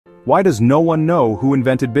Why does no one know who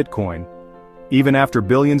invented Bitcoin? Even after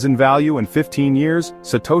billions in value and 15 years,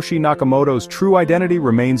 Satoshi Nakamoto's true identity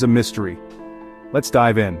remains a mystery. Let's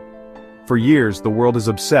dive in. For years, the world is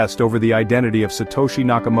obsessed over the identity of Satoshi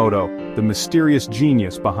Nakamoto, the mysterious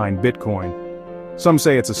genius behind Bitcoin. Some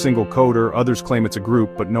say it's a single coder, others claim it's a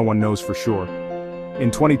group, but no one knows for sure.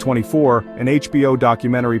 In 2024, an HBO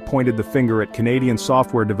documentary pointed the finger at Canadian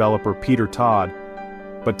software developer Peter Todd.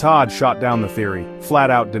 But Todd shot down the theory,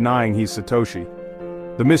 flat out denying he's Satoshi.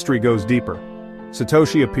 The mystery goes deeper.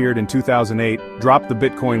 Satoshi appeared in 2008, dropped the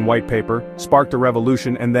Bitcoin whitepaper, sparked a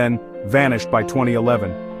revolution, and then vanished by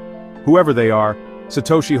 2011. Whoever they are,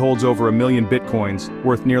 Satoshi holds over 1 million Bitcoins,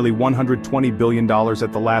 worth nearly $120 billion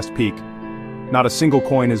at the last peak. Not a single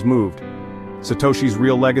coin has moved. Satoshi's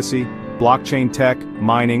real legacy: blockchain tech,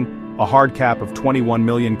 mining, a hard cap of 21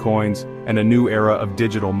 million coins, and a new era of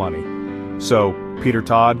digital money. So, Peter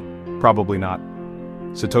Todd? Probably not.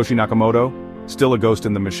 Satoshi Nakamoto? Still a ghost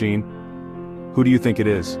in the machine? Who do you think it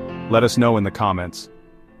is? Let us know in the comments.